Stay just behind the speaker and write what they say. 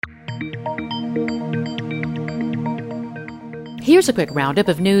Here's a quick roundup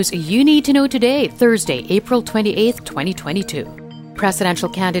of news you need to know today, Thursday, April 28th, 2022. Presidential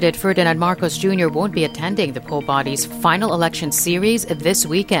candidate Ferdinand Marcos Jr. won't be attending the poll body's final election series this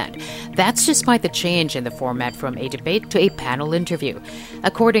weekend. That's despite the change in the format from a debate to a panel interview.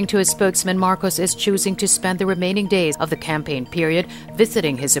 According to his spokesman, Marcos is choosing to spend the remaining days of the campaign period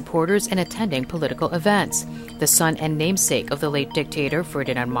visiting his supporters and attending political events. The son and namesake of the late dictator,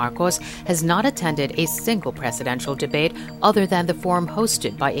 Ferdinand Marcos, has not attended a single presidential debate other than the forum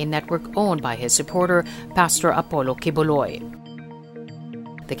hosted by a network owned by his supporter, Pastor Apollo Kibuloy.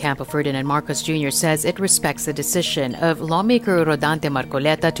 The camp of Ferdinand Marcos Jr. says it respects the decision of lawmaker Rodante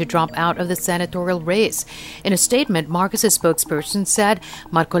Marcoleta to drop out of the senatorial race. In a statement, Marcos' spokesperson said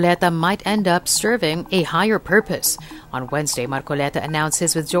Marcoleta might end up serving a higher purpose. On Wednesday, Marcoleta announced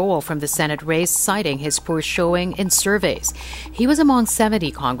his withdrawal from the Senate race, citing his poor showing in surveys. He was among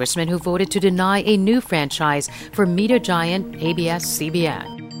 70 congressmen who voted to deny a new franchise for media giant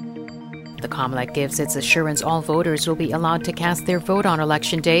ABS-CBN. The COMELEC gives its assurance all voters will be allowed to cast their vote on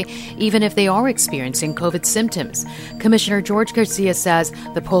Election Day, even if they are experiencing COVID symptoms. Commissioner George Garcia says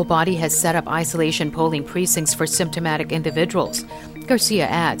the poll body has set up isolation polling precincts for symptomatic individuals. Garcia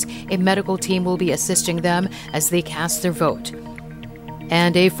adds a medical team will be assisting them as they cast their vote.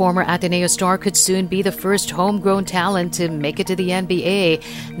 And a former Ateneo star could soon be the first homegrown talent to make it to the NBA.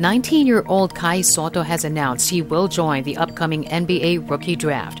 19-year-old Kai Sotto has announced he will join the upcoming NBA rookie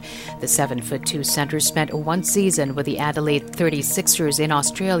draft. The 7'2" center spent one season with the Adelaide 36ers in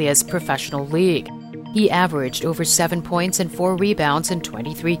Australia's professional league. He averaged over 7 points and 4 rebounds in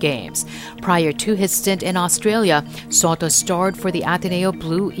 23 games. Prior to his stint in Australia, Sotto starred for the Ateneo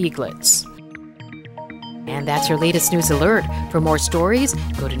Blue Eaglets. And that's your latest news alert. For more stories,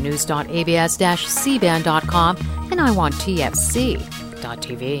 go to news.abs-cbn.com and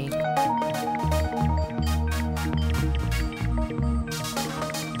iwanttfc.tv.